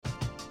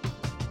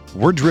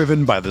We're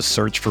driven by the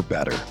search for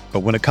better. But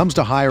when it comes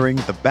to hiring,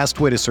 the best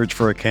way to search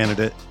for a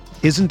candidate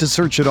isn't to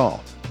search at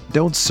all.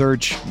 Don't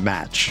search,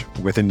 match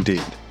with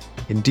Indeed.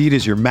 Indeed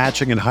is your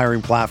matching and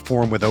hiring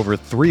platform with over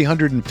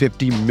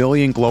 350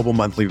 million global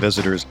monthly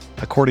visitors,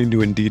 according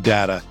to Indeed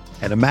data,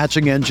 and a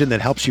matching engine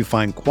that helps you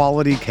find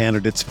quality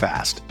candidates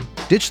fast.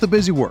 Ditch the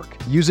busy work.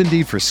 Use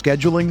Indeed for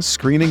scheduling,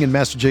 screening, and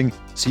messaging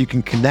so you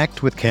can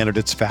connect with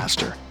candidates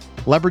faster.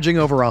 Leveraging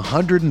over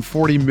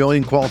 140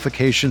 million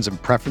qualifications and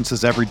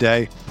preferences every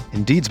day,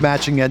 Indeed's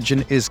matching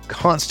engine is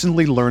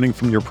constantly learning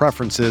from your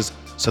preferences,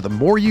 so the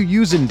more you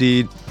use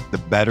Indeed, the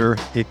better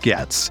it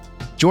gets.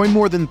 Join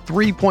more than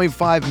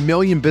 3.5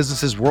 million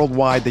businesses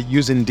worldwide that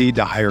use Indeed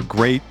to hire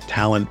great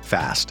talent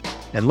fast.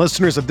 And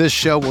listeners of this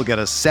show will get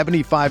a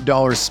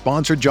 $75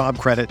 sponsored job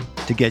credit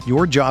to get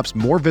your jobs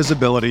more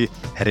visibility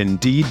at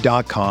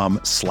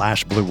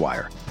Indeed.com/Blue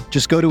Wire.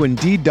 Just go to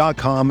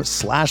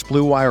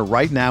Indeed.com/Blue Wire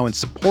right now and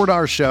support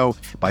our show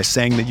by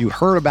saying that you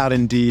heard about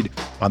Indeed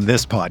on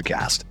this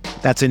podcast.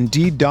 That's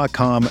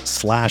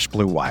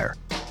Indeed.com/Blue Wire.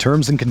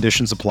 Terms and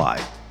conditions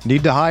apply.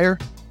 Need to hire?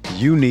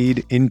 You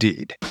need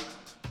Indeed.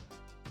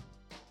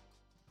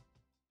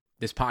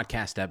 This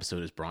podcast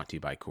episode is brought to you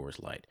by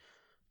Coors Light.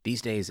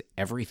 These days,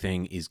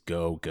 everything is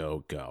go,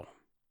 go, go.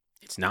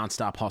 It's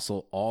nonstop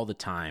hustle all the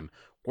time.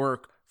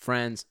 Work,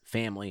 friends,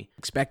 family.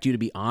 Expect you to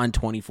be on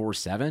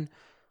 24/7?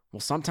 Well,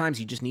 sometimes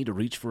you just need to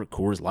reach for a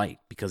Coors Light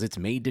because it's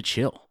made to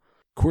chill.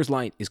 Coors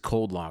Light is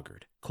cold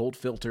lagered, cold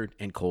filtered,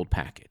 and cold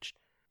packaged.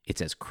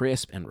 It's as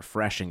crisp and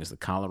refreshing as the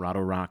Colorado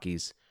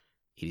Rockies.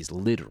 It is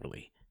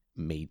literally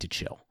made to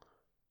chill.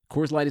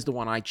 Coors Light is the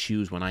one I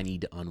choose when I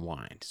need to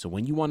unwind. So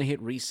when you want to hit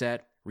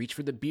reset, reach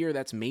for the beer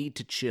that's made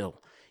to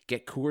chill.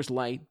 Get Coors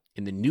Light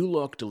in the new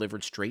look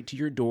delivered straight to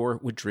your door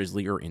with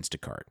Drizzly or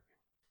Instacart.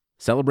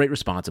 Celebrate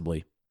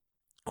responsibly.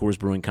 Coors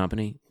Brewing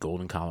Company,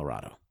 Golden,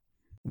 Colorado.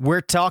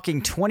 We're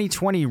talking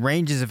 2020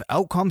 ranges of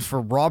outcomes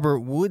for Robert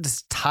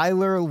Woods,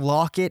 Tyler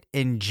Lockett,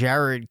 and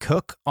Jared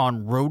Cook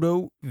on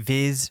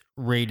RotoViz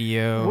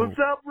Radio. What's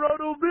up,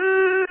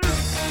 RotoViz?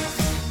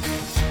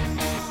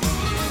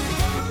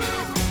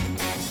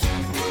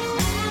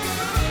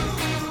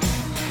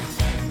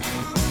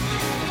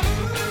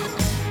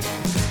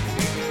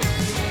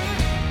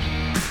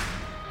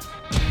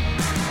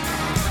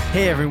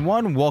 Hey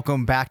everyone,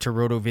 welcome back to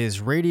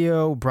RotoViz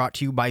Radio, brought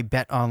to you by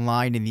Bet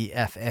Online and the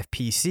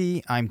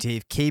FFPC. I'm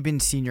Dave Cabin,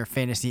 Senior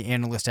Fantasy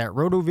Analyst at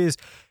RotoViz,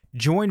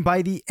 joined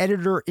by the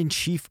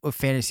Editor-in-Chief of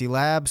Fantasy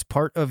Labs,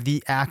 part of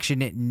the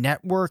Action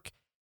Network,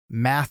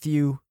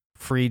 Matthew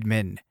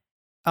Friedman.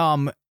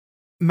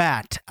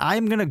 Matt,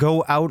 I'm going to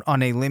go out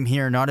on a limb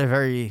here, not a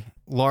very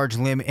large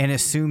limb, and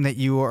assume that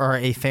you are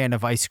a fan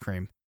of ice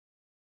cream.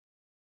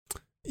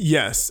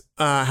 Yes.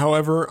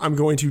 However, I'm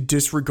going to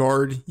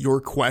disregard your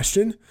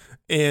question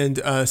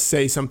and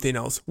say something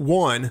else.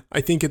 One,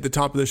 I think at the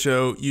top of the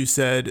show, you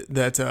said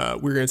that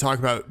we're going to talk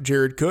about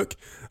Jared Cook.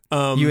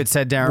 You had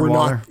said Darren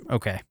Waller?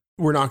 Okay.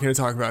 We're not going to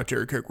talk about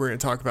Jared Cook. We're going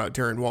to talk about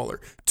Darren Waller.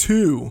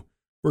 Two,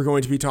 we're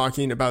going to be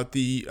talking about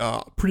the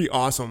pretty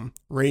awesome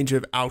range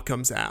of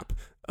outcomes app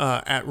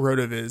at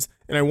RotoViz.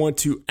 And I want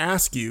to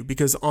ask you,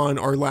 because on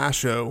our last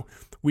show,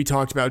 we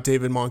talked about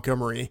David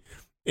Montgomery.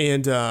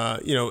 And, in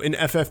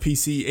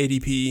FFPC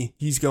ADP,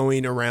 he's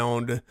going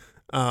around,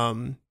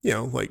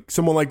 like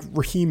someone like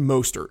Raheem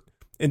Mostert.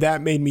 And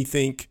that made me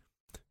think,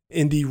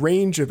 in the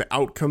range of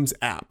outcomes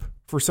app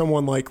for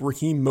someone like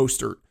Raheem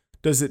Mostert,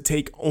 does it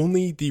take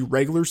only the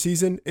regular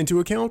season into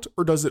account,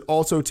 or does it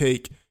also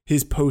take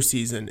his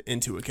postseason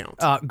into account?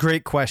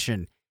 Great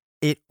question.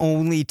 It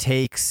only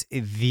takes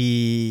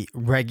the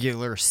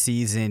regular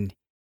season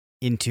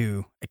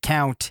into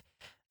account,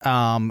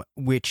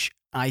 which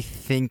I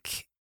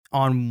think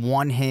on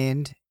one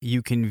hand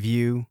you can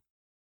view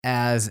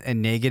as a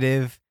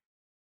negative,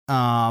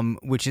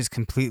 which is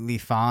completely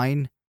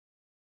fine.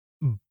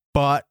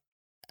 But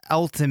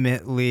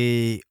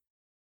ultimately,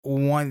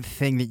 one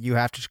thing that you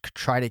have to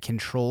try to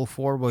control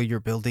for while you're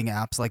building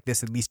apps like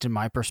this, at least in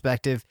my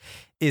perspective,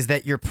 is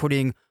that you're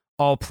putting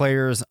all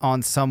players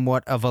on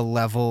somewhat of a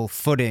level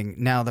footing.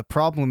 Now, the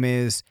problem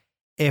is,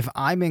 if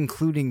I'm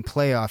including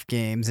playoff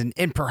games, and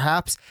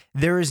perhaps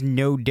there is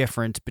no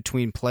difference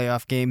between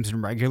playoff games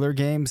and regular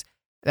games,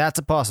 that's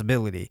a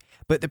possibility.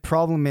 But the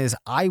problem is,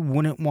 I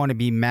wouldn't want to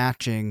be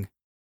matching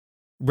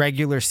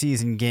regular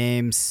season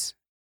games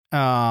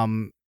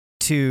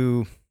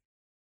to...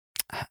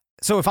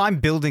 So if I'm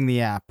building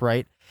the app,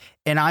 right,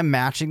 and I'm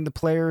matching the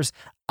players,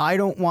 I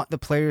don't want the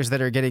players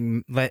that are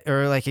getting,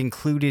 or like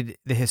included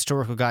the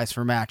historical guys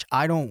for match,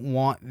 I don't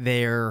want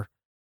their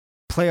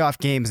playoff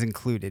games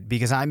included,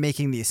 because I'm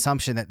making the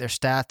assumption that their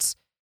stats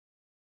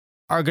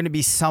are going to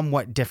be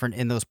somewhat different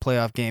in those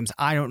playoff games.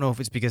 I don't know if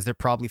it's because they're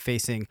probably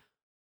facing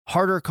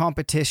harder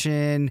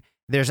competition.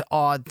 There's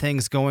odd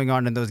things going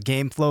on in those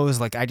game flows.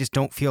 Like, I just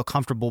don't feel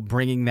comfortable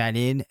bringing that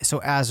in. So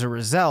as a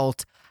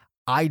result,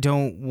 I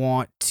don't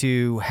want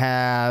to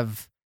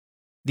have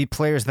the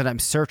players that I'm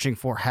searching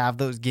for have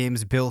those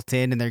games built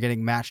in and they're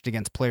getting matched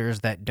against players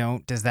that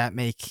don't. Does that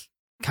make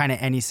kind of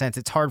any sense?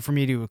 It's hard for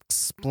me to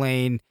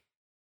explain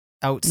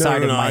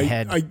outside of my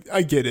head.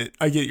 I get it.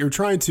 I get it. You're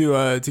trying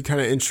to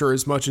kind of ensure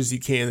as much as you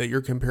can that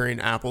you're comparing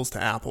apples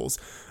to apples.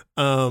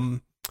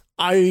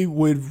 I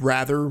would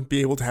rather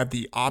be able to have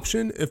the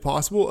option, if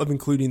possible, of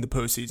including the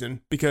postseason,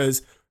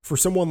 because for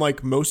someone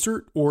like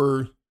Mostert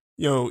or,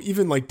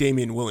 even like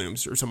Damian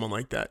Williams or someone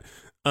like that,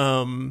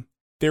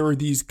 there are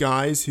these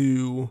guys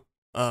who,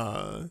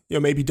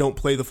 maybe don't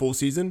play the full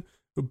season,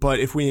 but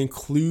if we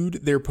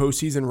include their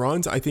postseason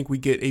runs, I think we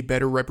get a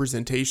better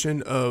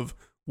representation of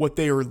what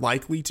they are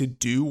likely to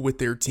do with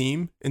their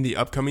team in the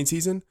upcoming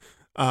season.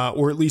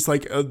 Or at least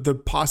like the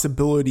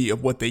possibility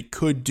of what they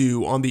could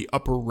do on the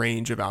upper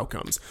range of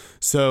outcomes.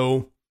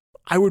 So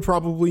I would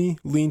probably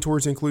lean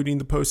towards including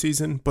the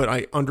postseason, but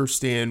I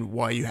understand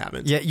why you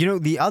haven't. Yeah,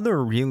 the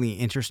other really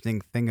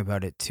interesting thing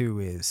about it too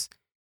is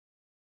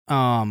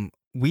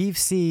we've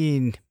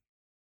seen,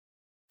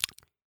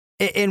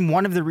 and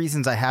one of the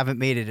reasons I haven't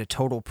made it a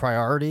total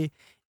priority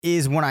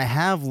is when I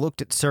have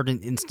looked at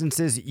certain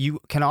instances, you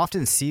can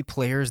often see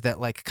players that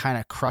like kind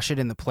of crush it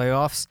in the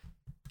playoffs.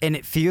 And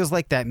it feels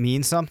like that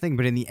means something,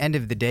 but in the end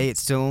of the day,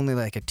 it's still only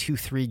like a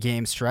 2-3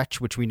 game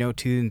stretch, which we know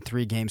 2 and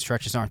 3 game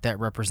stretches aren't that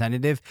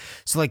representative.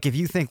 So like if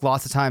you think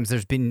lots of times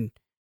there's been,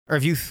 or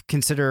if you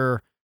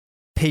consider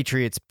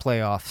Patriots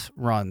playoff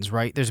runs,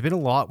 right? There's been a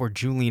lot where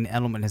Julian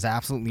Edelman has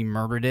absolutely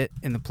murdered it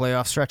in the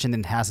playoff stretch and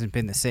then hasn't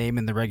been the same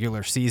in the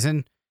regular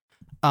season.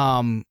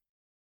 With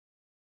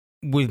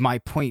my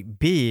point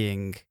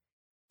being,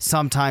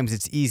 sometimes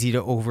it's easy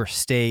to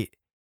overstate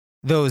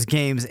those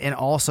games. And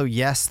also,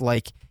 yes,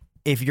 like,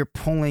 if you're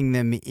pulling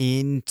them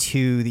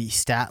into the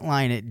stat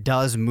line, it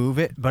does move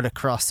it, but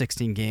across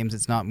 16 games,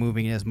 it's not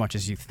moving it as much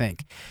as you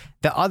think.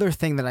 The other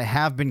thing that I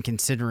have been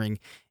considering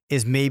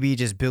is maybe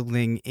just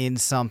building in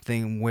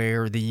something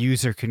where the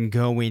user can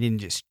go in and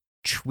just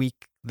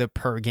tweak the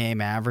per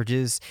game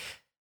averages.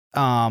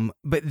 But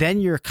then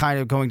you're kind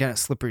of going down a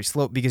slippery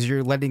slope because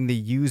you're letting the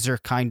user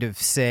kind of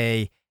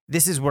say,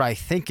 this is what I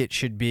think it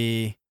should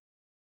be.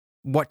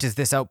 What does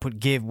this output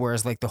give?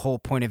 Whereas like the whole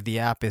point of the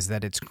app is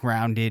that it's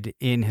grounded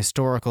in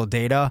historical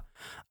data,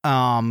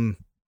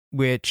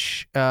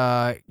 which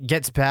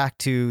gets back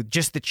to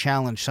just the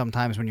challenge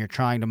sometimes when you're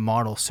trying to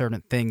model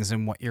certain things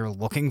and what you're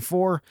looking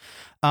for.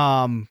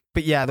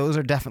 But yeah, those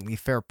are definitely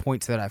fair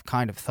points that I've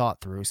kind of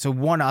thought through. So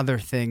one other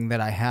thing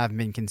that I have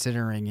been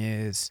considering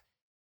is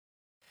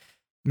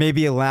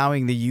maybe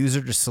allowing the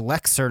user to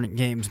select certain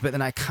games, but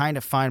then I kind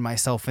of find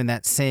myself in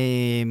that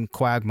same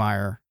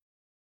quagmire.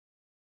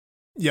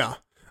 Yeah.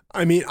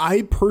 I mean,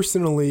 I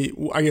personally,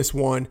 I guess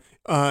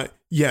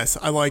yes,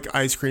 I like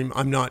ice cream.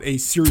 I'm not a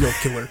serial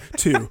killer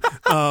too.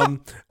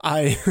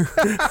 I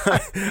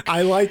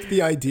like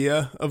the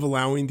idea of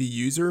allowing the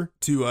user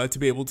to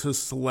be able to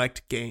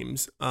select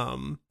games.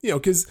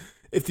 Because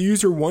if the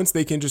user wants,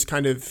 they can just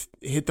kind of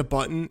hit the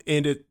button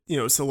and it,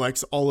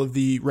 selects all of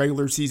the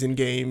regular season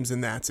games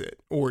and that's it,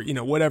 or,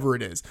 whatever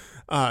it is.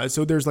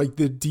 So there's like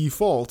the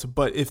default,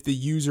 but if the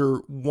user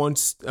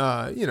wants,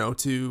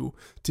 to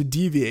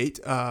deviate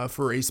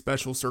for a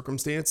special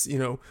circumstance,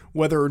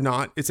 whether or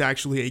not it's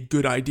actually a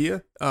good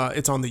idea,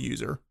 it's on the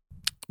user.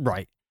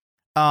 Right.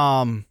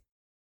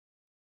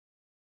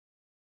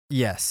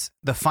 Yes.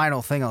 The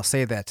final thing I'll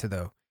say that to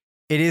though,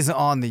 it is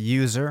on the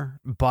user,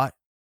 but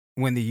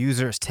when the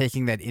user is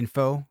taking that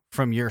info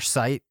from your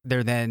site,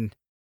 they're then,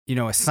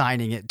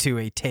 assigning it to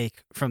a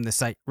take from the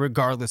site,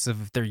 regardless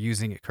of if they're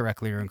using it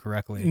correctly or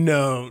incorrectly.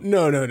 No.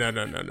 No, you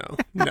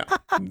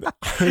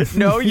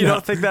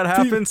don't think that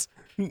happens?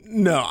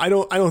 No, I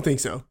don't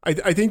think so. I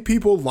think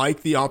people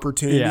like the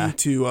opportunity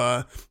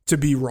to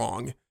be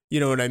wrong. You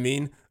know what I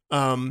mean?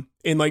 And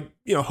like,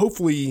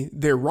 hopefully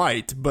they're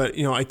right, but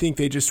I think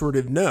they just sort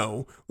of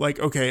know, like,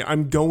 okay,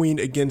 I'm going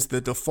against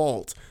the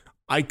default.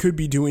 I could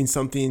be doing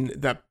something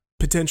that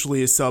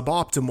potentially is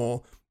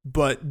suboptimal,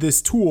 but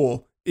this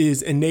tool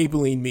is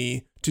enabling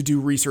me to do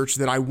research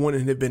that I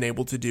wouldn't have been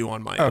able to do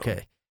on my own.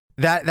 Okay.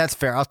 That's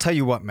fair. I'll tell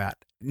you what, Matt.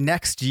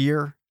 Next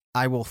year,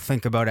 I will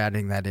think about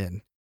adding that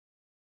in.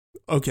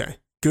 Okay.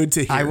 Good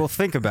to hear. I will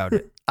think about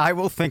it.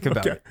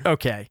 it.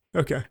 Okay.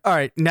 Okay. All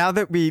right. Now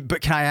that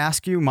but can I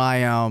ask you my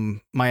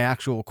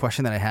actual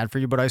question that I had for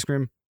you about ice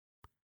cream?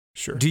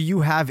 Sure. Do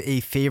you have a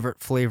favorite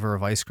flavor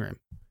of ice cream?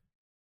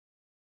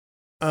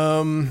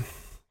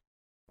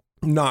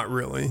 Not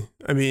really.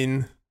 I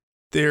mean,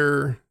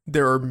 there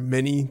are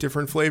many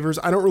different flavors.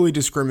 I don't really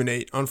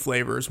discriminate on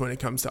flavors when it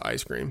comes to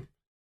ice cream.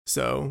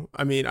 So,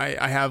 I mean,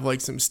 I have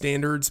like some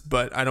standards,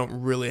 but I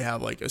don't really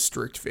have like a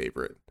strict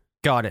favorite.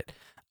 Got it.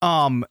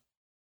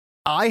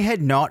 I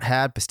had not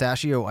had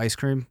pistachio ice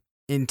cream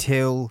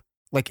until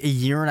like a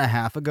year and a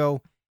half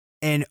ago.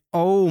 And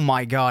oh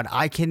my God,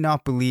 I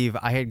cannot believe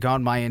I had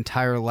gone my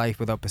entire life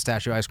without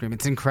pistachio ice cream.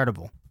 It's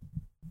incredible.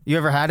 You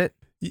ever had it?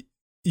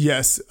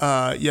 Yes.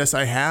 Yes,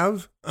 I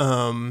have.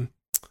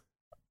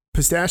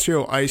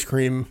 Pistachio ice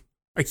cream.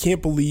 I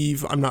can't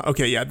believe I'm not.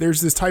 Okay. Yeah. There's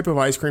this type of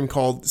ice cream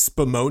called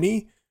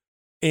Spumoni.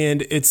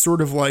 And it's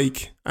sort of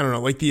like, I don't know,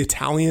 like the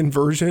Italian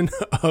version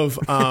of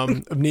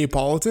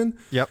Neapolitan.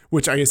 Yep.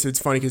 Which I guess it's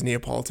funny because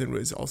Neapolitan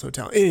was also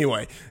Italian.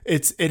 Anyway,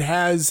 it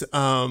has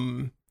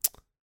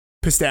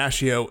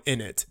pistachio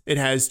in it. It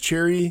has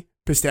cherry,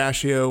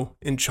 pistachio,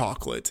 and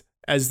chocolate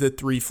as the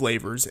 3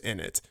 flavors in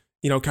it.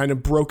 Kind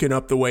of broken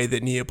up the way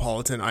that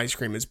Neapolitan ice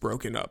cream is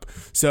broken up.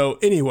 So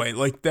anyway,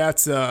 like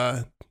that's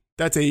a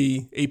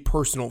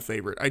personal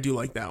favorite. I do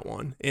like that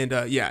one. And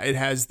it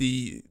has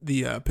the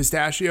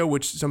pistachio,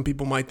 which some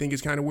people might think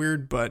is kind of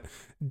weird, but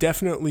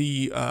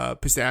definitely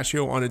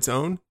pistachio on its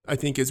own, I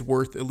think is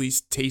worth at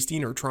least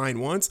tasting or trying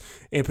once.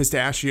 And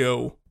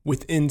pistachio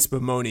within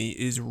Spumoni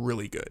is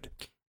really good.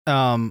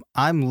 I'm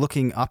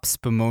looking up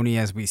Spumoni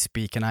as we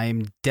speak, and I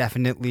am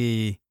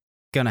definitely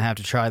gonna have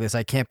to try this.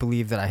 I can't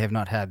believe that I have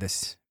not had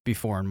this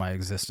before in my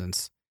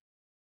existence.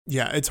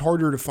 Yeah, it's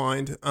harder to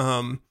find.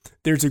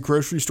 There's a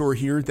grocery store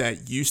here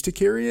that used to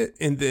carry it,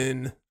 and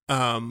then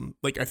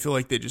I feel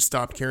like they just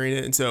stopped carrying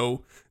it. And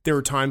so there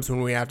were times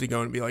when we have to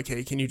go and be like,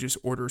 hey, can you just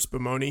order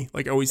Spumoni?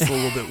 Like, I always feel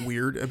a little bit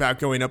weird about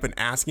going up and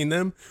asking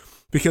them,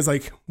 because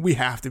like we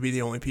have to be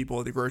the only people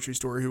at the grocery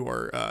store who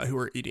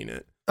are eating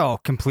it. Oh,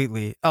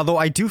 completely. Although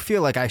I do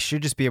feel like I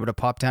should just be able to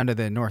pop down to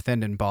the North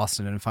End in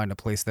Boston and find a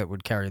place that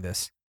would carry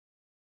this.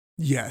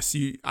 Yes,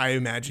 I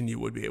imagine you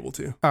would be able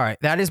to. All right.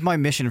 That is my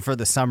mission for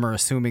the summer,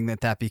 assuming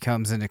that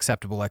becomes an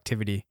acceptable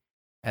activity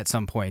at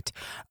some point.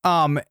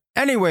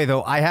 Anyway,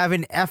 though, I have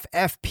an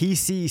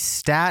FFPC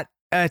stat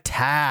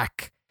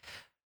attack.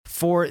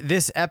 For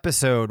this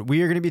episode,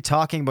 we are going to be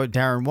talking about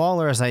Darren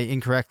Waller, as I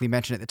incorrectly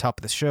mentioned at the top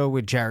of the show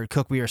with Jared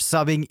Cook. We are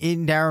subbing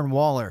in Darren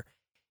Waller.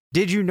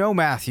 Did you know,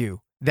 Matthew,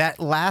 that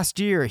last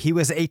year he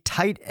was a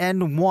tight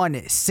end 1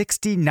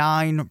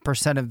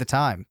 69% of the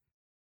time?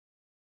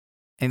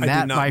 And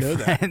that,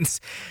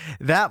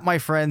 my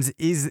friends,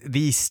 is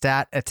the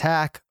stat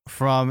attack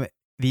from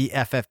the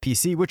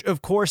FFPC, which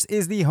of course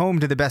is the home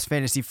to the best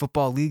fantasy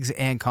football leagues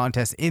and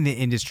contests in the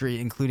industry,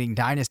 including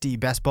Dynasty,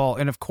 Best Ball,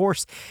 and of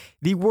course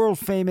the world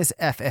famous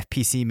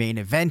FFPC main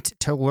event.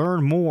 To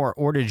learn more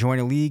or to join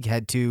a league,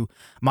 head to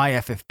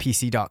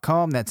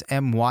myffpc.com. That's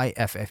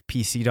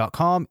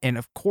myffpc.com. And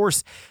of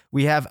course,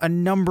 we have a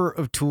number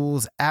of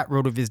tools at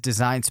RotoViz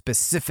designed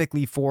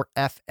specifically for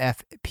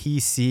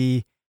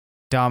FFPC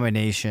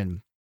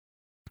domination.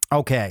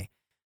 Okay.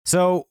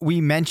 So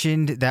we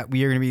mentioned that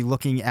we are going to be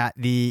looking at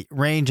the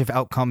range of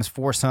outcomes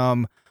for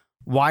some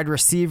wide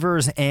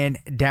receivers and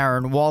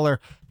Darren Waller.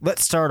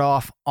 Let's start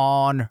off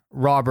on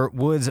Robert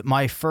Woods.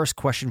 My first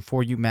question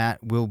for you,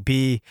 Matt, will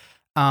be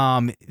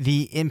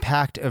the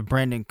impact of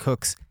Brandon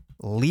Cooks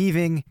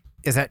leaving.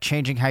 Is that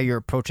changing how you're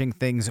approaching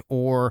things,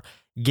 or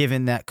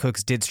given that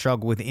Cooks did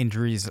struggle with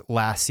injuries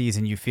last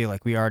season, you feel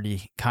like we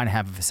already kind of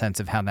have a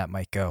sense of how that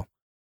might go?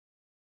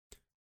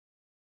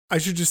 I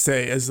should just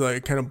say, as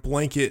a kind of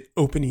blanket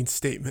opening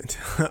statement,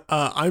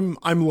 I'm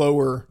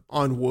lower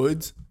on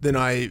Woods than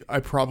I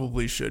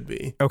probably should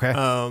be. Okay.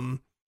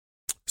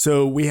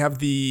 So we have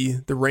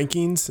the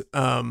rankings,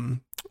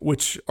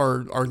 which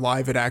are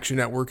live at Action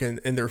Network, and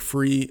they're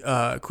free.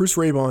 Cruz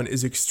Raybon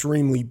is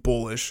extremely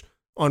bullish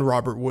on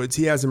Robert Woods.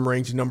 He has him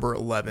ranked number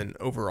 11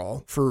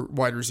 overall for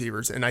wide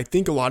receivers, and I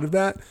think a lot of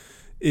that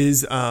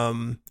is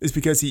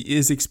because he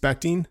is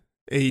expecting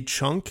a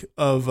chunk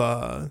of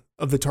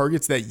the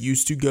targets that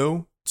used to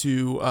go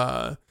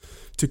to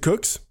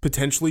Cooks,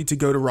 potentially to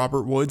go to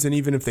Robert Woods. And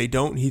even if they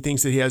don't, he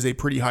thinks that he has a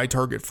pretty high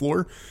target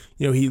floor.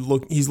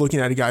 He's looking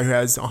at a guy who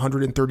has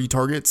 130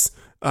 targets,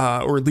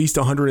 or at least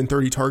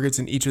 130 targets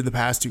in each of the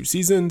past 2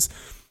 seasons.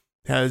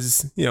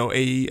 Has,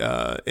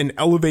 an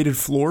elevated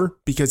floor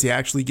because he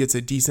actually gets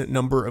a decent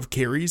number of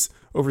carries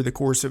over the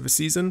course of a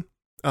season.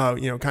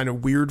 Kind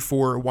of weird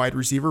for a wide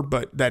receiver,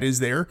 but that is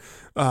there.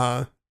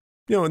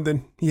 And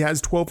then he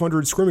has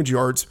 1,200 scrimmage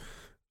yards,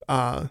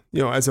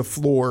 as a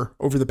floor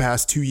over the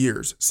past 2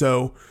 years.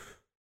 So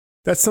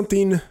that's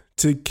something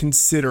to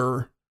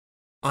consider.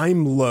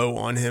 I'm low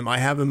on him. I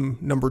have him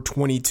number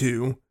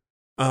 22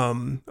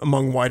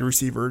 among wide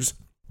receivers.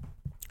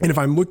 And if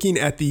I'm looking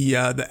at the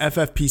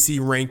FFPC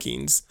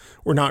rankings,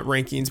 or not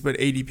rankings, but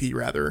ADP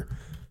rather,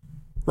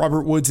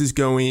 Robert Woods is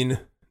going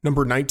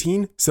number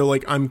 19. So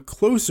I'm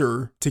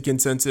closer to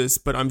consensus,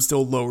 but I'm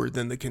still lower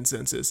than the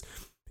consensus.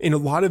 And a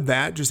lot of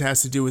that just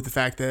has to do with the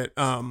fact that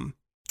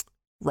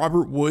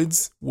Robert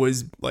Woods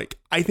was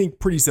I think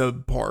pretty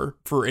subpar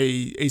for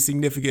a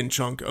significant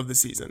chunk of the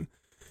season.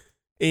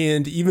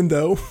 And even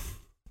though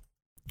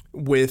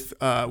with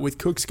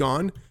Cooks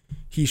gone,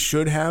 he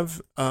should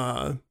have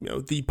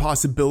the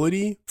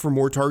possibility for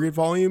more target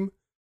volume,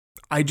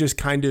 I just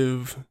kind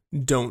of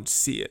don't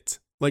see it.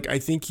 I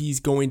think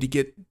he's going to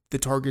get the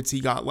targets he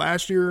got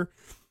last year.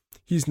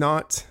 He's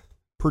not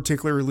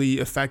particularly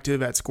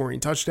effective at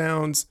scoring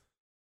touchdowns.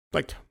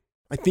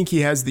 I think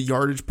he has the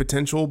yardage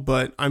potential,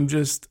 but I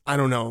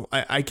don't know.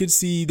 I could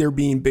see there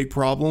being big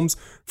problems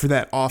for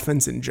that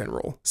offense in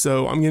general.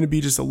 So I'm going to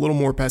be just a little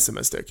more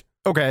pessimistic.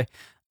 Okay.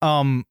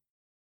 I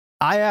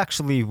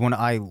actually, when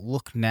I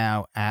look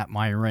now at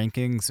my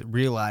rankings,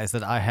 realize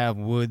that I have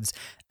Woods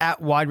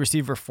at wide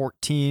receiver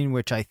 14,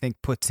 which I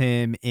think puts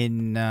him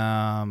in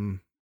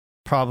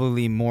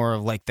probably more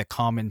of the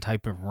common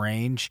type of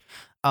range.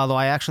 Although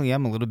I actually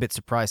am a little bit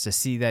surprised to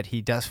see that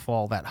he does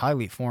fall that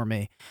highly for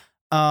me.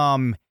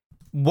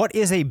 What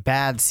is a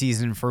bad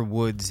season for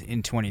Woods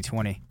in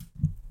 2020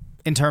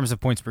 in terms of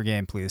points per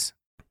game, please?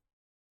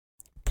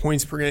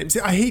 Points per game. See,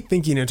 I hate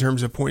thinking in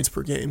terms of points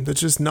per game.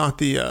 That's just not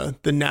the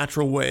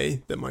natural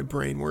way that my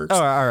brain works.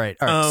 Oh, all right.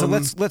 So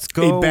let's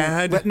go. A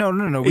bad. No.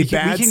 We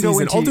can season. Go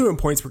into, I'll do it in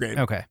points per game.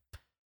 Okay.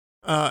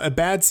 A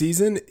bad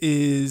season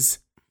is.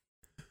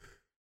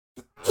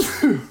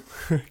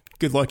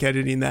 Good luck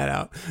editing that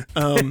out.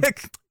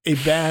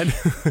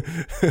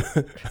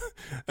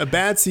 A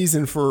bad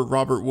season for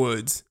Robert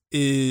Woods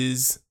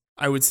is,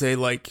 I would say,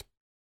 like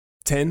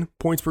 10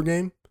 points per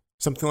game,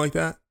 something like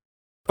that.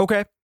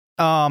 Okay.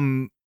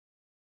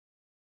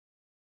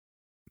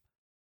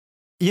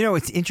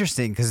 It's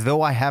interesting because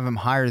though I have him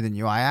higher than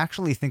you, I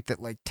actually think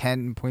that like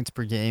 10 points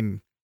per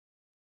game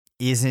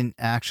isn't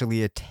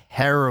actually a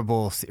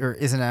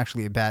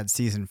bad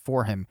season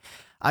for him.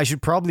 I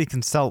should probably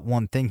consult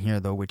one thing here,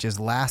 though, which is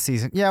last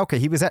season. Yeah, okay,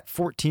 he was at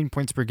 14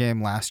 points per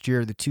game last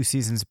year. The 2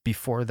 seasons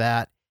before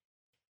that,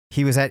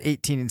 he was at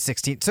 18 and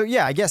 16. So,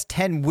 yeah, I guess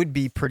 10 would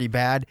be pretty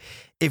bad.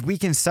 If we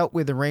consult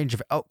with the Range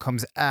of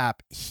Outcomes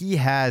app, he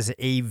has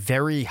a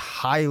very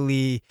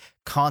highly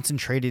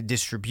concentrated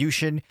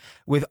distribution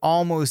with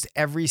almost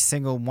every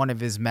single one of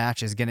his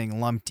matches getting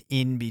lumped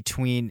in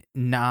between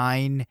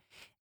 9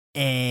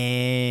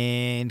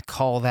 and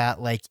call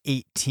that like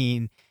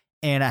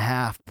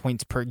 18.5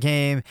 points per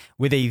game,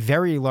 with a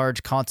very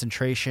large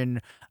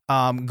concentration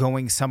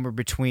going somewhere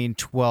between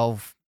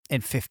 12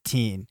 and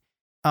 15.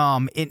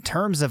 In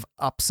terms of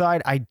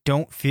upside, I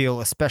don't feel,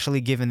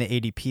 especially given the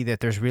ADP, that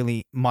there's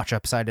really much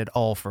upside at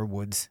all for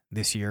Woods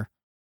this year.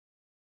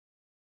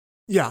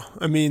 Yeah,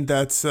 I mean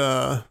that's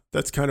kind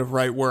of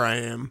right where I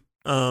am.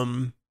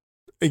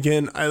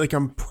 Again,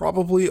 I'm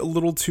probably a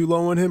little too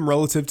low on him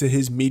relative to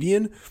his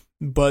median.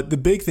 But the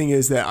big thing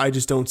is that I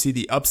just don't see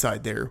the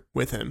upside there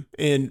with him.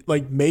 And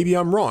like, maybe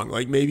I'm wrong.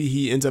 Like maybe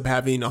he ends up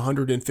having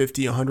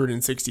 150,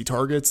 160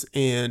 targets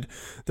and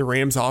the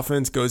Rams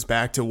offense goes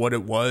back to what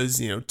it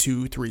was,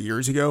 2-3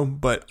 years ago.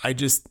 But I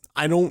don't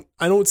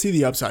see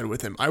the upside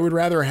with him. I would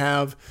rather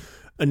have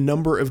a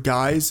number of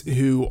guys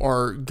who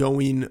are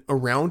going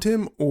around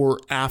him or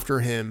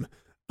after him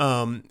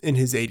in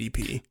his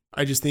ADP.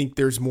 I just think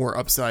there's more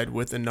upside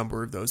with a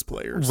number of those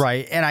players.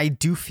 Right. And I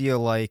do feel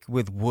like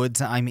with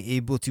Woods, I'm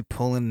able to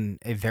pull in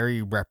a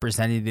very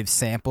representative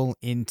sample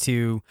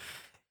into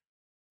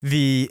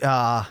the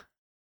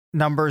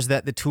numbers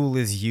that the tool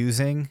is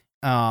using.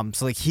 So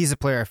like he's a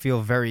player I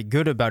feel very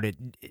good about it,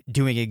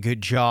 doing a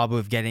good job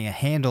of getting a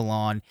handle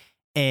on.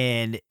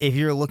 And if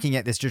you're looking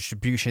at this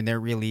distribution, there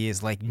really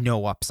is like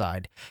no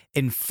upside.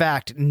 In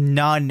fact,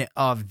 none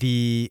of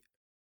the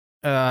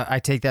I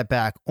take that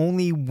back.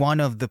 Only one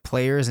of the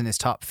players in his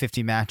top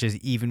 50 matches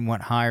even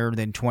went higher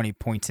than 20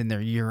 points in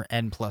their year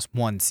end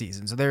 +1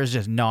 season. So there's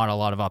just not a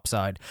lot of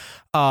upside.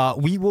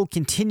 We will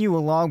continue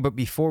along, but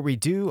before we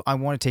do, I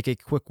want to take a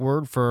quick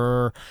word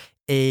for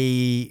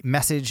a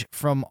message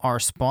from our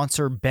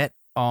sponsor, Bet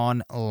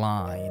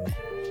Online.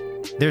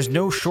 There's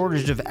no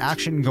shortage of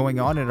action going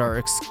on at our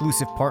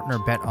exclusive partner,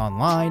 Bet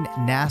Online.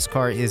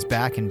 NASCAR is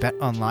back, and Bet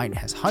Online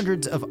has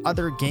hundreds of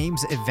other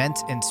games,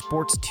 events, and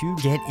sports to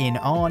get in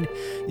on.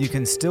 You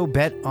can still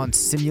bet on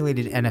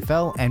simulated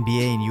NFL,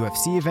 NBA, and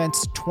UFC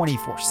events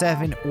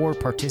 24/7, or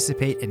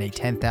participate in a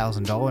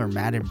 $10,000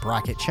 Madden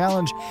Bracket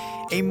Challenge,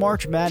 a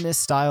March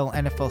Madness-style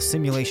NFL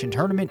simulation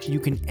tournament you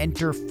can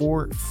enter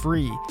for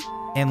free.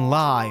 And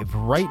live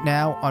right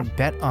now on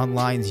Bet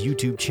Online's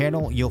YouTube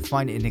channel, you'll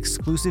find an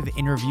exclusive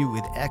interview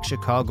with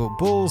ex-Chicago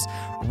Bulls,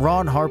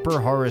 Ron Harper,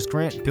 Horace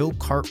Grant, Bill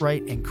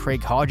Cartwright, and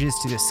Craig Hodges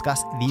to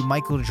discuss the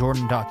Michael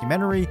Jordan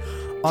documentary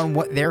on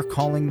what they're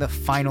calling the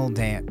Final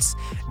Dance.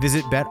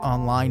 Visit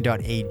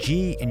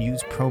betonline.ag and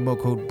use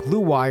promo code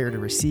BLUEWIRE to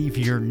receive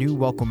your new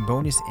welcome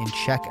bonus and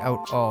check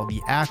out all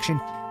the action.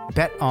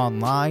 Bet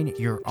Online,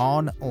 your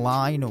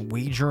online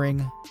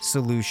wagering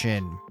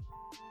solution.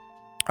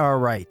 All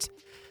right.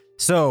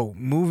 So,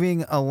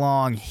 moving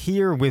along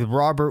here with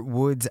Robert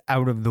Woods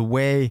out of the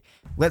way,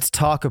 let's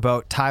talk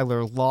about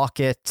Tyler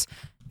Lockett.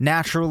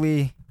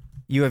 Naturally,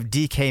 you have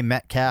DK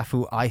Metcalf,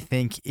 who I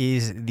think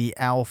is the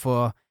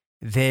alpha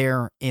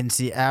there in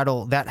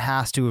Seattle. That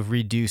has to have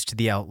reduced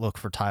the outlook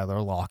for Tyler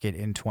Lockett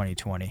in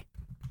 2020.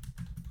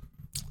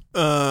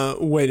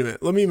 Wait a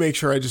minute. Let me make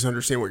sure I just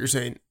understand what you're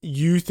saying.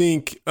 You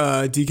think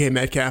DK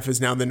Metcalf is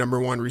now the number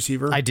 1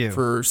 receiver? I do.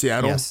 For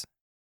Seattle? Yes.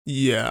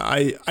 Yeah,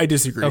 I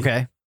disagree.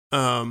 Okay.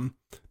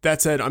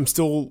 That said, I'm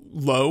still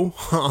low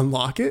on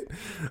Lockett.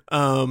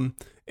 And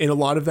a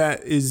lot of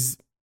that is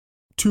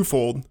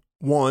twofold.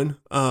 One,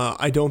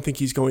 I don't think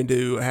he's going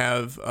to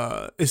have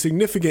a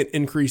significant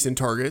increase in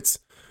targets.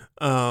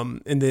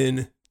 And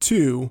then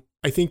 2,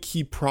 I think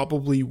he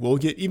probably will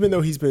get, even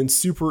though he's been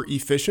super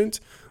efficient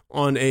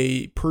on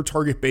a per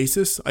target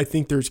basis, I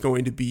think there's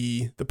going to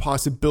be the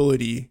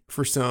possibility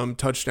for some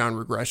touchdown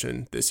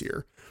regression this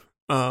year.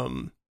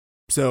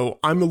 So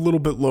I'm a little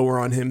bit lower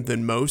on him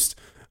than most.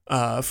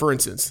 For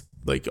instance,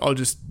 like I'll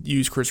just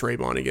use Chris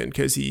Raybon again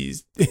because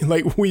he's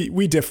like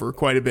we differ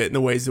quite a bit in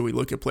the ways that we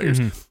look at players.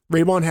 Mm-hmm.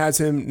 Raybon has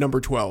him number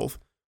 12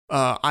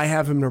 I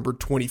have him number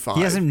 25.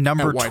 He has him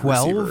number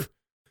 12?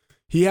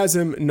 He has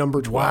him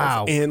number 12.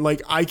 Wow. And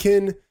like I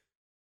can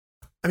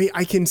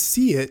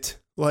see it,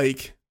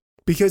 like,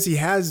 because he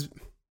has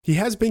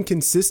been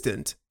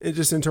consistent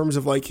just in terms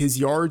of like his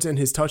yards and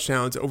his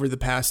touchdowns over the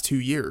past 2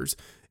 years.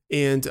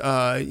 And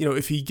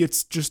if he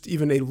gets just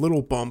even a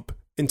little bump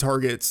in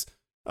targets,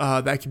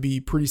 that could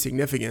be pretty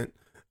significant.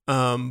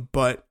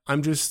 But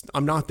I'm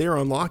not there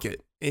on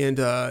Lockett. And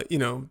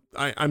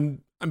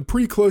I'm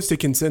pretty close to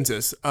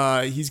consensus.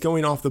 He's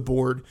going off the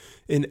board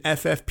in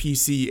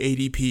FFPC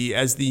ADP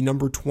as the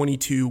number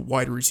 22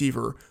 wide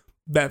receiver.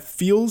 That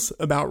feels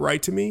about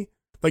right to me.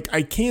 Like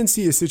I can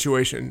see a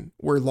situation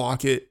where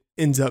Lockett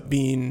ends up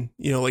being,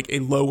 like a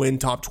low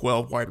end top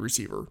 12 wide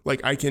receiver.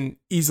 Like I can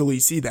easily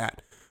see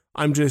that.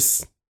 I'm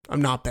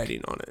not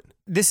betting on it.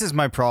 This is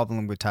my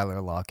problem with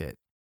Tyler Lockett.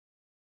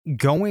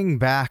 Going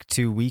back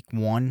to week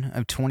 1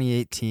 of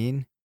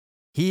 2018,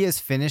 he has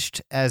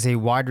finished as a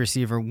wide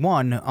receiver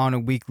 1 on a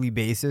weekly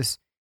basis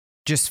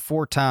just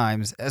 4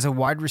 times. As a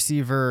wide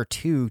receiver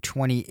 2,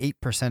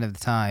 28% of the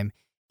time.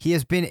 He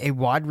has been a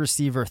wide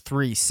receiver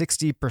 3,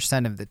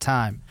 60% of the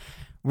time.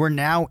 We're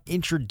now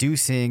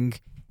introducing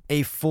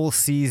a full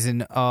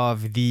season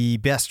of the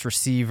best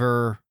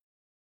receiver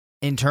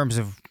in terms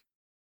of,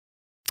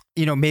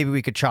 maybe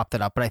we could chop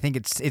that up, but I think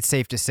it's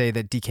safe to say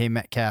that DK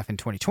Metcalf in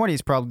 2020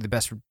 is probably the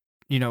best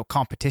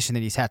competition that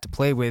he's had to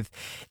play with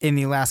in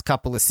the last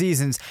couple of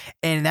seasons.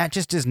 And that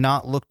just does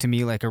not look to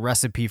me like a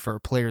recipe for a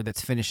player that's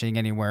finishing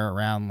anywhere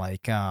around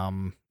like, a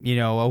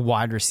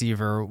wide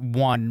receiver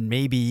 1,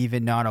 maybe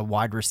even not a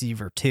wide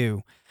receiver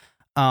 2.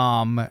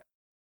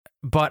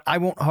 But I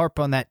won't harp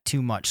on that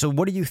too much. So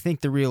what do you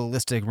think the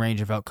realistic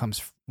range of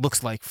outcomes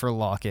looks like for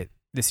Lockett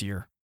this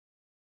year?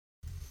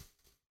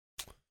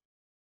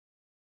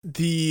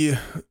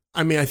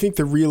 I think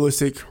the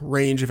realistic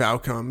range of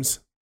outcomes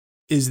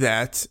is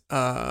that,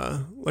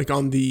 like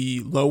on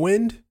the low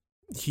end,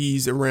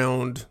 he's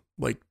around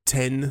like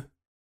 10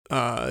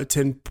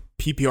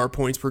 PPR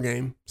points per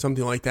game,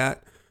 something like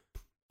that.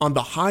 On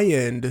the high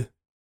end,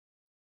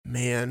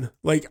 man,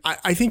 like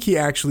I think he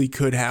actually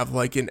could have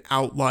like an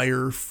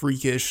outlier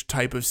freakish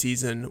type of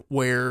season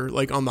where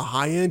like on the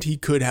high end, he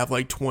could have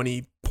like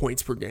 20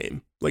 points per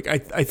game. Like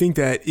I think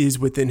that is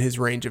within his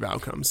range of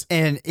outcomes.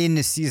 And in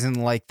a season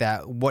like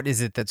that, what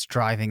is it that's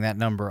driving that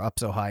number up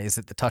so high? Is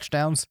it the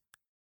touchdowns?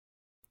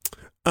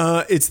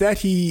 It's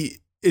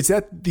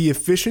that the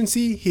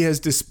efficiency he has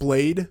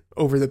displayed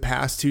over the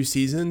past 2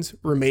 seasons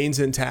remains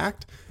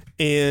intact.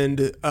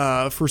 And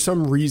for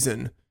some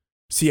reason,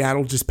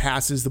 Seattle just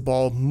passes the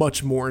ball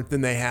much more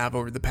than they have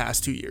over the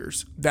past 2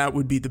 years. That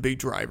would be the big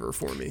driver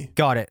for me.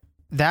 Got it.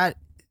 That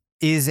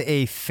is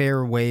a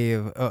fair way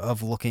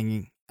of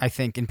looking, I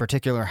think, in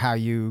particular, how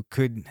you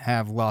could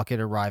have Lockett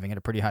arriving at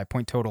a pretty high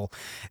point total.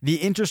 The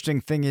interesting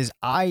thing is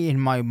I, in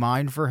my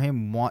mind for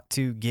him, want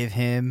to give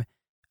him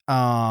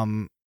a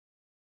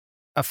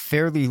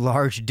fairly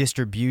large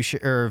distribution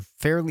or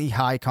fairly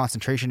high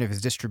concentration of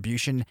his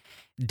distribution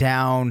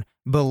down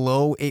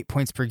below 8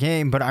 points per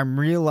game. But I'm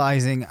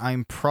realizing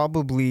I'm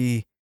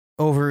probably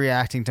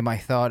overreacting to my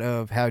thought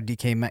of how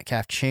DK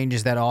Metcalf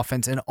changes that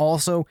offense. And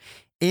also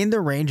in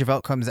the range of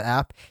outcomes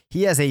app,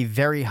 he has a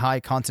very high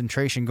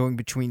concentration going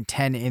between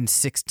 10 and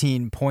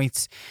 16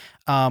 points,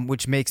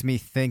 which makes me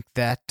think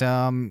that,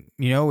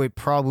 it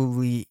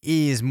probably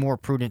is more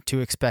prudent to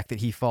expect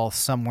that he falls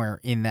somewhere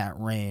in that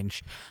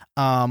range.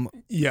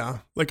 Yeah,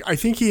 like I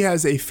think he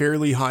has a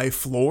fairly high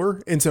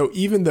floor. And so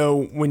even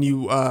though when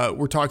you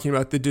were talking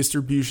about the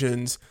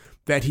distributions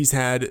that he's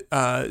had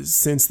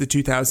since the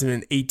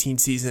 2018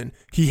 season,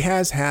 he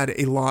has had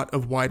a lot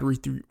of wide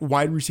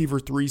receiver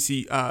 3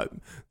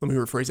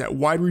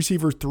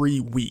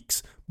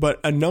 weeks, but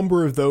a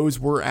number of those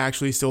were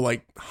actually still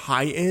like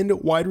high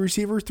end wide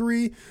receiver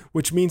 3,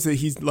 which means that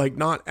he's like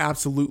not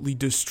absolutely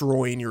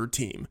destroying your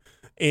team.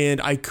 And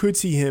I could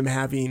see him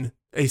having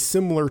a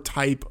similar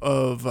type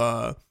of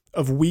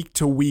week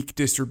to week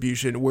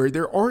distribution where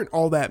there aren't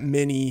all that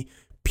many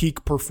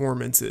peak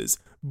performances,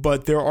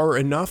 but there are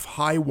enough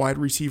high wide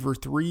receiver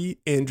 3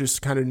 and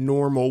just kind of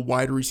normal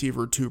wide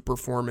receiver 2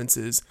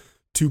 performances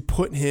to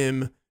put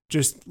him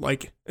just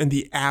like in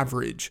the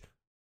average,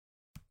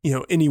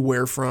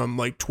 anywhere from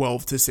like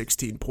 12 to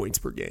 16 points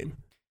per game.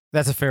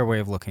 That's a fair way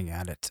of looking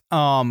at it.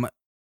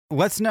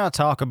 Let's now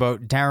talk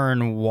about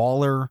Darren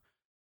Waller,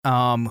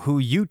 who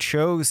you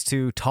chose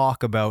to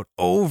talk about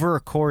over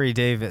Corey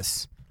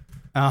Davis.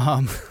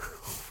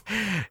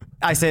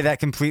 I say that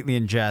completely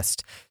in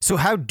jest. So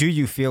how do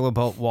you feel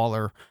about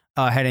Waller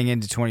heading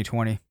into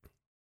 2020?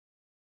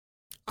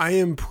 I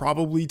am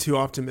probably too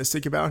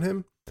optimistic about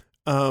him.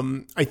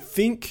 I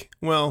think,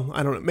 well,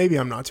 I don't know. Maybe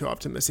I'm not too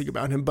optimistic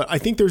about him, but I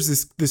think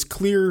there's this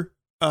clear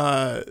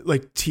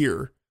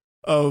tier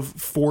of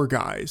 4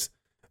 guys.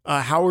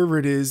 However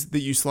it is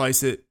that you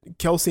slice it,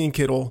 Kelsey and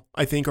Kittle,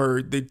 I think,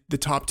 are the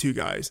top 2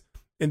 guys.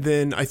 And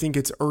then I think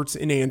it's Ertz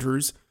and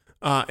Andrews.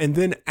 And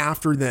then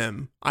after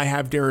them, I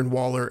have Darren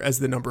Waller as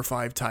the number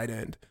 5 tight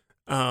end.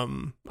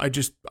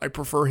 I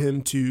prefer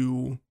him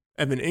to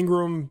Evan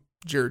Ingram,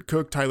 Jared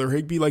Cook, Tyler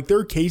Higbee. Like, there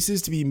are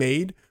cases to be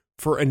made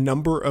for a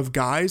number of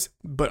guys,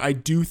 but I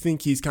do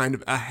think he's kind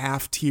of a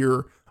half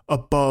tier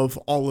above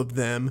all of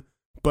them.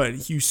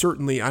 But you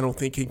certainly, I don't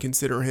think, can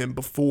consider him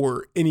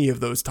before any of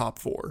those top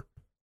four.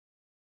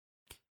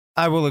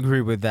 I will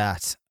agree with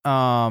that.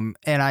 And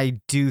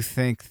I do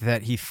think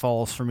that he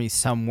falls for me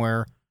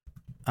somewhere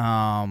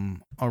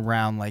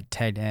around like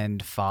tight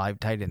end 5,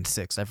 tight end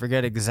 6. I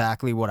forget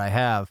exactly what I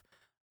have.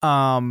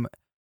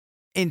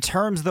 In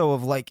terms, though,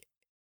 of like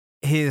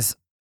his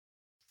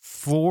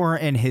floor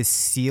and his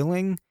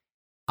ceiling,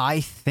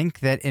 I think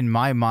that in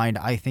my mind,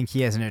 I think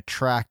he has an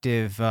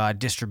attractive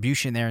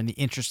distribution there. And the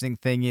interesting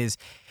thing is,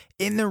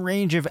 in the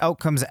range of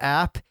outcomes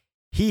app,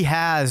 he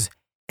has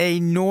a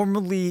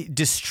normally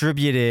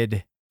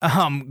distributed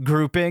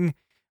grouping,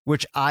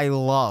 which I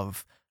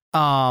love.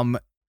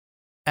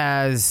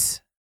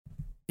 As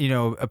you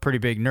know, a pretty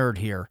big nerd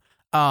here.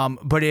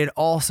 But it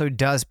also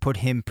does put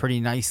him pretty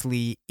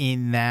nicely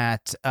in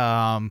that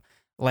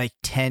like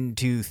 10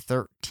 to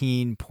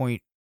 13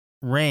 point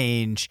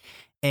range.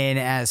 And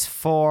as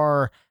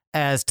far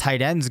as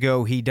tight ends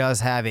go, he does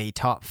have a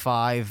top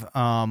 5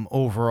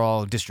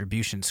 overall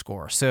distribution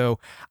score. So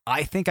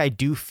I think I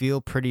do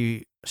feel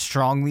pretty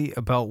strongly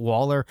about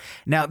Waller.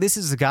 Now, this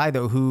is a guy,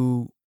 though,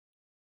 who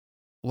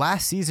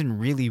last season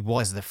really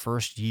was the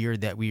first year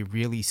that we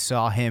really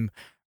saw him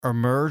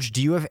emerge.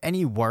 Do you have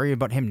any worry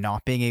about him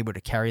not being able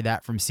to carry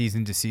that from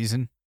season to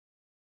season?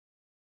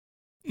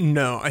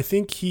 No, I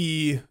think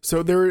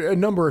so there are a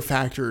number of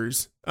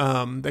factors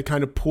that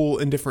kind of pull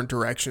in different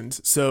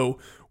directions. So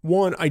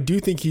one, I do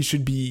think he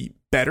should be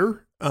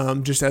better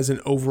just as an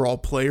overall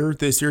player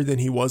this year than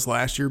he was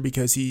last year,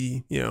 because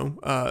he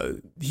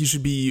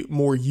should be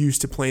more used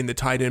to playing the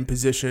tight end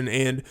position.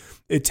 And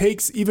it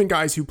takes even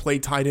guys who play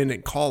tight end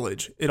in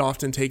college, it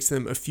often takes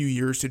them a few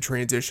years to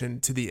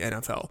transition to the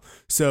NFL.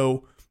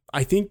 So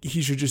I think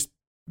he should just,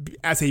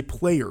 as a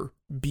player,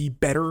 be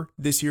better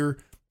this year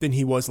than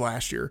he was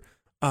last year.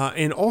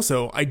 And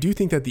also, I do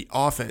think that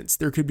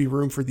there could be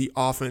room for the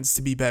offense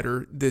to be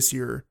better this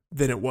year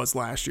than it was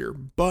last year.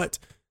 But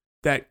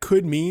that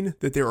could mean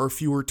that there are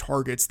fewer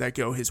targets that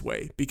go his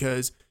way,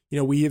 because,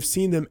 we have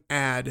seen them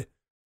add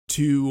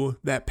to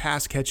that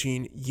pass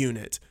catching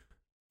unit.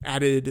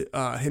 Added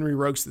Henry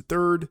Ruggs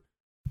III.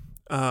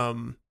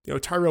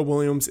 Tyrell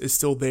Williams is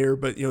still there,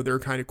 but there are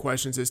kind of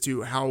questions as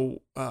to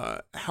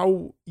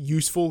how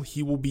useful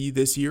he will be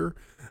this year.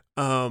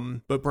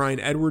 But Brian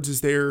Edwards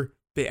is there.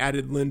 They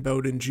added Lynn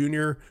Bowden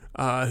Jr.,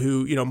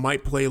 who,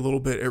 might play a little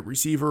bit at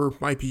receiver,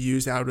 might be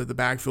used out of the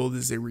backfield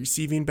as a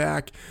receiving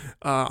back.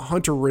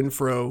 Hunter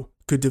Renfrow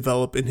could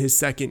develop in his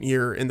second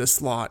year in the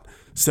slot.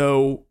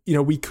 So,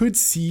 we could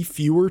see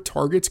fewer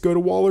targets go to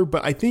Waller,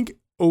 but I think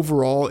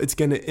overall it's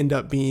going to end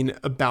up being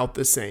about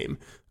the same.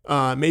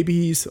 Maybe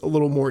he's a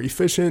little more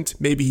efficient.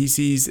 Maybe he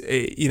sees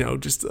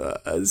just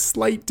a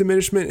slight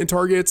diminishment in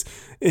targets.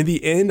 In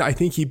the end, I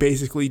think he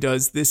basically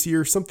does this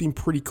year something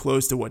pretty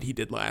close to what he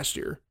did last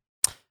year.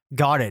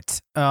 Got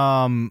it.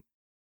 I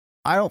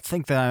don't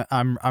think that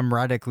I'm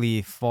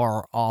radically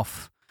far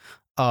off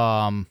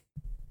of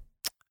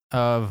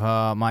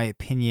my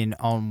opinion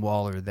on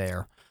Waller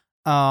there.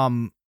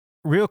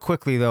 Real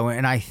quickly though,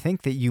 and I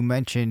think that you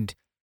mentioned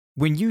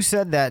when you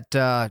said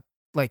that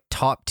like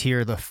top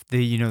tier,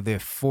 the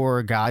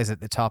 4 guys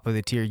at the top of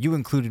the tier, you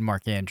included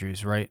Mark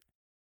Andrews, right?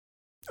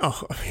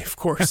 Oh, I mean, of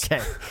course.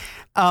 Okay.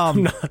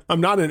 I'm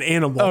not an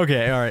animal.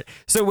 Okay, all right.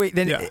 So wait,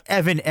 then Yeah.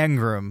 Evan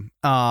Engram,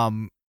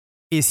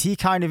 is he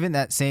kind of in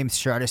that same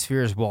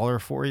stratosphere as Waller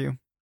for you?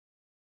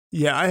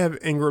 Yeah, I have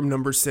Engram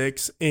number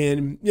 6,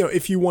 and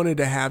if you wanted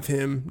to have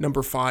him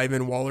number 5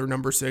 and Waller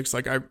number 6,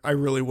 like I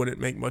really wouldn't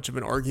make much of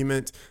an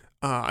argument.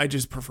 I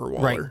just prefer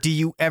Waller. Right. Do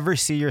you ever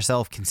see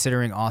yourself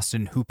considering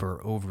Austin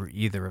Hooper over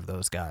either of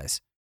those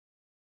guys?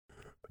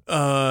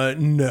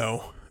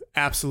 No,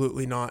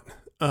 absolutely not.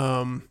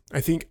 I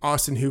think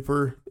Austin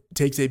Hooper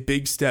takes a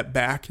big step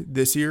back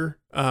this year,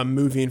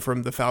 moving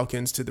from the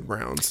Falcons to the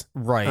Browns.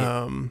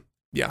 Right.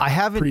 Yeah, I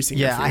haven't. pretty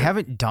Yeah, I significant.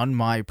 haven't done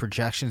my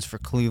projections for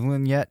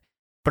Cleveland yet,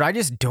 but I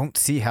just don't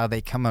see how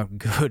they come out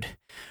good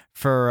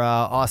for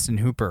Austin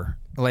Hooper.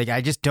 Like, I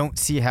just don't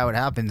see how it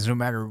happens, no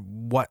matter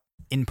what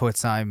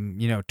inputs I'm,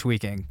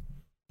 tweaking.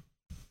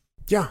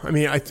 Yeah, I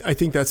mean, I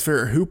think that's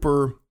fair.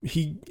 Hooper,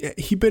 he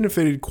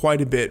benefited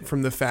quite a bit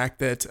from the fact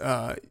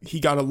that he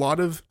got a lot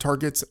of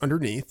targets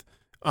underneath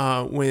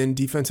when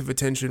defensive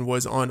attention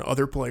was on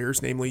other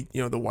players, namely,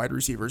 the wide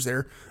receivers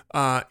there.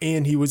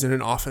 And he was in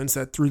an offense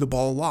that threw the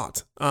ball a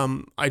lot.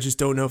 I just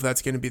don't know if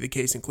that's going to be the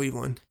case in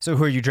Cleveland. So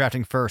who are you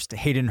drafting first,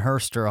 Hayden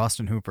Hurst or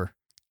Austin Hooper?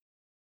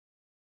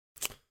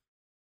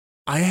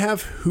 I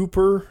have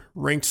Hooper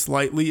ranked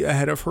slightly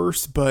ahead of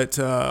Hurst, but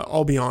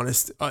I'll be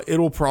honest,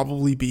 it'll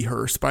probably be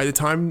Hurst. By the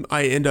time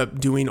I end up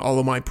doing all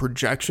of my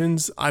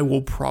projections, I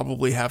will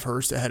probably have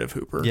Hurst ahead of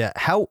Hooper. Yeah.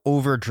 How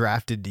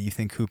overdrafted do you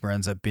think Hooper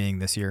ends up being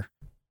this year?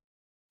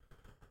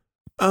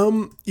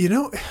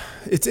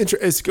 It's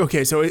interesting.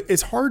 Okay, so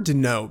it's hard to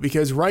know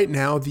because right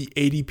now the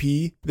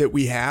ADP that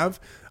we have,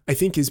 I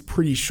think, is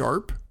pretty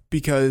sharp.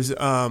 because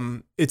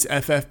it's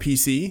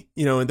FFPC,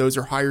 and those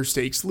are higher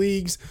stakes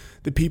leagues.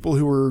 The people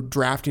who are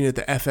drafting at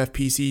the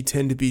FFPC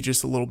tend to be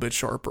just a little bit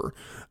sharper.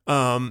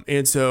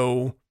 And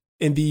so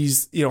in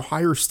these,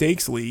 higher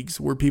stakes leagues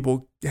where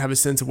people have a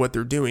sense of what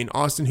they're doing,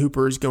 Austin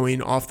Hooper is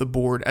going off the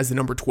board as the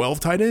number 12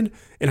 tight end.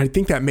 And I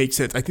think that makes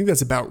sense. I think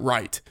that's about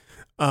right.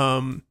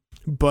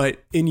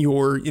 But in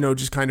your,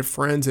 just kind of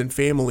friends and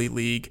family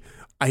league,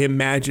 I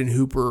imagine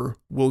Hooper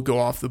will go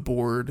off the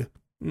board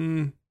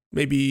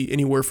maybe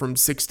anywhere from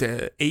 6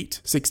 to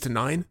 8, 6 to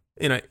 9.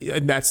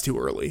 And that's too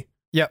early.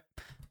 Yep.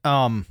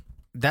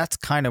 That's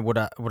kind of what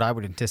I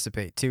would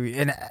anticipate too.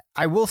 And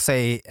I will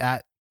say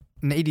at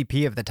an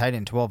ADP of the tight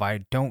end 12,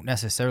 I don't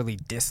necessarily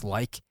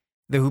dislike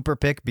the Hooper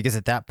pick, because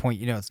at that point,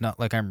 it's not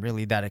like I'm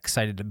really that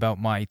excited about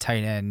my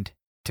tight end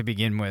to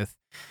begin with.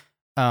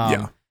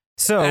 Yeah.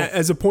 So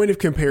as a point of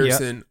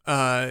comparison,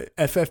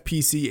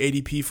 FFPC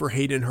ADP for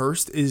Hayden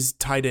Hurst is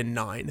tight end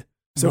 9.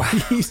 So wow.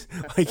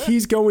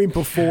 he's going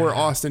before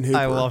Austin Hooper.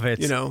 I love it.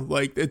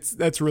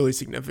 That's really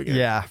significant.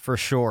 Yeah, for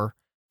sure.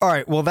 All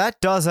right. Well,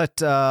 that does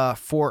it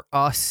for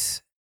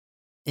us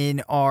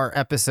in our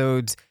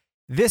episodes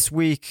this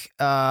week.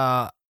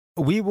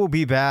 We will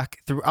be back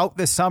throughout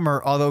the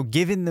summer, although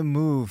given the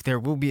move, there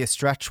will be a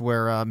stretch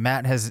where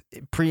Matt has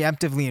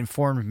preemptively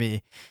informed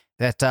me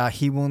that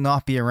he will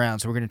not be around.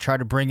 So we're going to try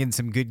to bring in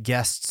some good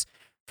guests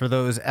for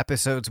those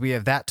episodes. We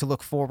have that to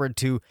look forward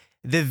to.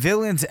 The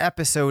villains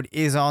episode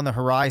is on the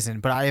horizon,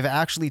 but I have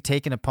actually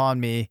taken upon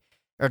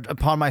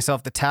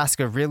myself the task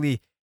of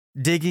really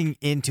digging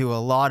into a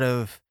lot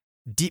of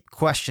deep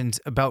questions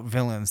about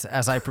villains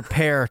as I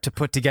prepare to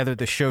put together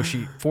the show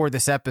sheet for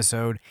this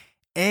episode.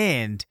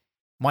 And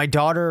my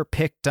daughter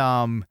picked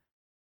on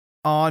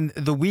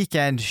the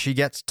weekend, she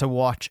gets to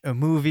watch a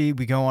movie.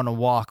 We go on a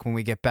walk. When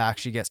we get back,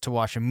 she gets to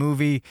watch a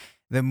movie.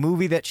 The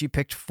movie that she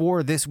picked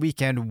for this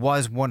weekend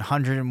was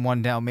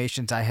 101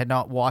 Dalmatians. I had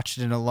not watched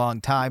it in a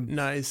long time.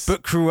 Nice.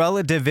 But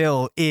Cruella de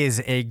Vil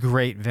is a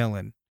great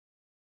villain.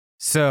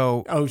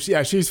 So, oh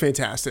yeah, she's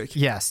fantastic.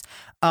 Yes.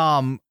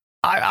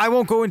 I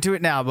won't go into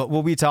it now, but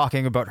we'll be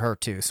talking about her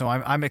too. So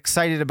I'm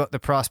excited about the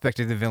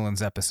prospect of the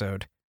villains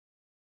episode.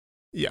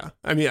 Yeah.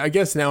 I mean, I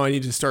guess now I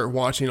need to start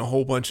watching a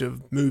whole bunch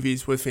of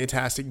movies with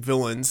fantastic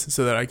villains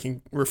so that I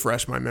can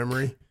refresh my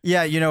memory.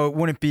 Yeah, it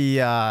wouldn't be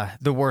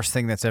the worst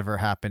thing that's ever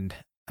happened,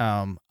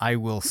 I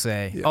will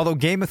say. Yeah. Although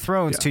Game of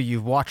Thrones, too, you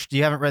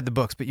haven't read the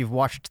books, but you've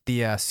watched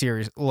the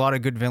series. A lot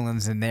of good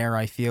villains in there,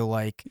 I feel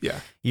like.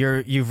 Yeah.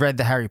 You've read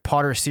the Harry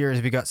Potter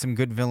series. We got some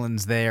good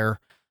villains there.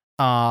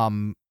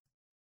 I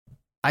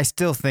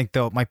still think,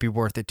 though, it might be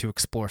worth it to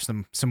explore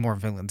some more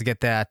villains. Get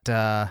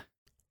that,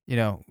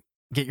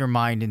 get your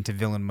mind into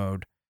villain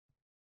mode.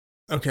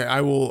 Okay, I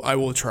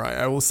will try.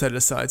 I will set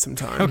aside some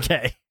time.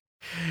 Okay.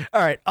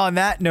 All right. On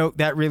that note,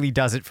 that really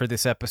does it for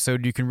this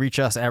episode. You can reach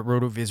us at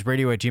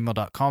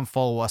rotovizradio@gmail.com.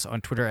 Follow us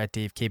on Twitter at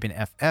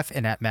DaveCabinFF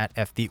and at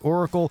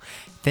MattFTheOracle.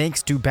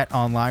 Thanks to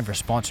BetOnline for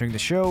sponsoring the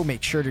show.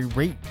 Make sure to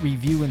rate,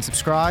 review, and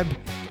subscribe.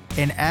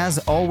 And as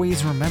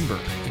always, remember,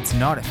 it's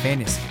not a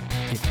fantasy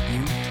if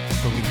you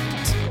believe it.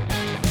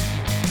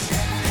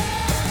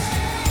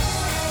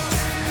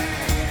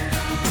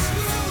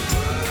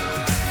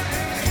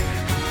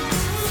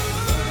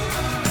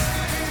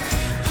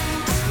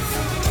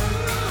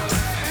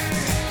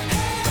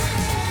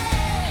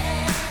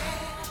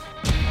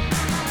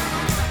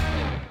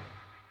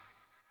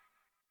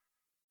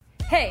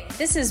 Hey,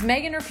 this is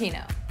Megan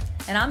Rapinoe.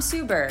 And I'm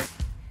Sue Bird.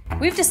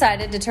 We've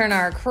decided to turn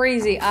our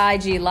crazy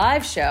IG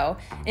live show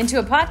into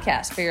a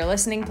podcast for your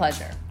listening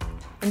pleasure.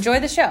 Enjoy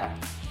the show.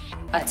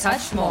 A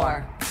Touch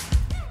More.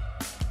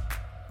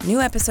 New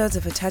episodes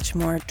of A Touch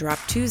More drop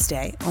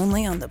Tuesday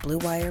only on the Blue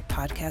Wire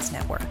Podcast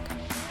Network.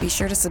 Be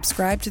sure to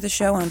subscribe to the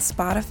show on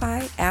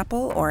Spotify,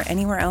 Apple, or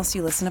anywhere else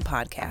you listen to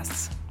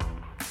podcasts.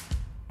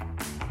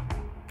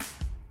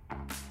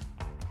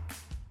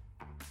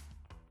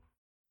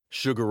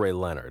 Sugar Ray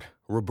Leonard,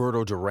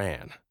 Roberto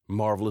Duran,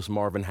 Marvelous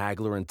Marvin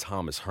Hagler, and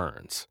Thomas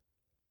Hearns.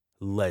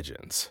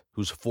 Legends,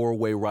 whose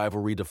four-way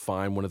rivalry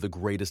defined one of the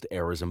greatest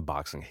eras in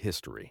boxing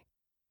history.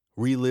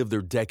 Relive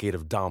their decade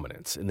of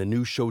dominance in the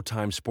new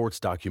Showtime sports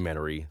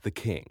documentary, The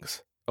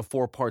Kings, a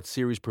 4-part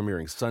series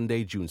premiering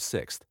Sunday, June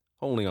 6th,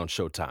 only on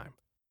Showtime.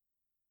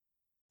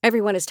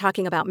 Everyone is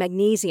talking about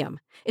magnesium.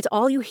 It's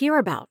all you hear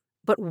about.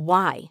 But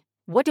why?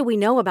 What do we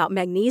know about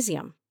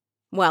magnesium?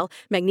 Well,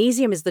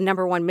 magnesium is the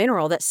 #1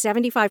 mineral that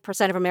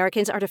 75% of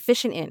Americans are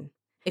deficient in.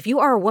 If you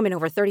are a woman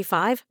over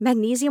 35,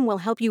 magnesium will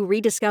help you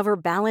rediscover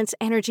balance,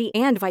 energy,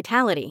 and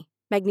vitality.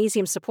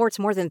 Magnesium supports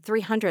more than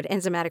 300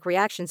 enzymatic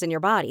reactions in your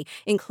body,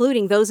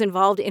 including those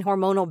involved in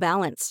hormonal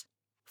balance.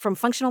 From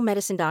functional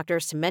medicine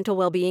doctors to mental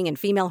well-being and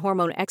female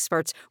hormone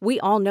experts, we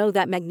all know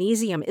that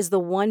magnesium is the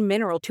one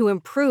mineral to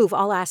improve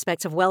all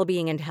aspects of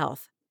well-being and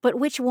health. But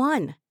which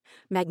one?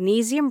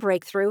 Magnesium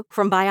Breakthrough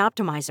from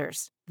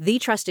Bioptimizers, the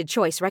trusted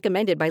choice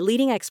recommended by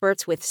leading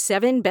experts with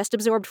 7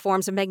 best-absorbed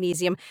forms of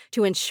magnesium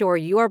to ensure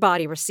your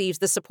body receives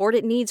the support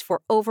it needs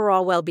for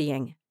overall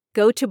well-being.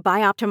 Go to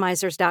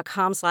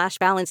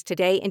bioptimizers.com/balance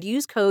today and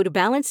use code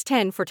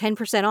BALANCE10 for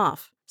 10%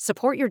 off.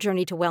 Support your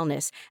journey to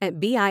wellness at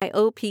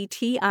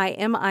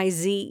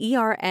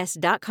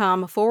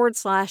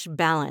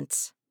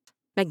BIOPTIMIZERS.com/balance.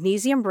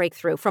 Magnesium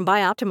Breakthrough from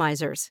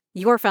Bioptimizers,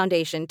 your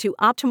foundation to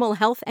optimal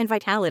health and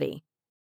vitality.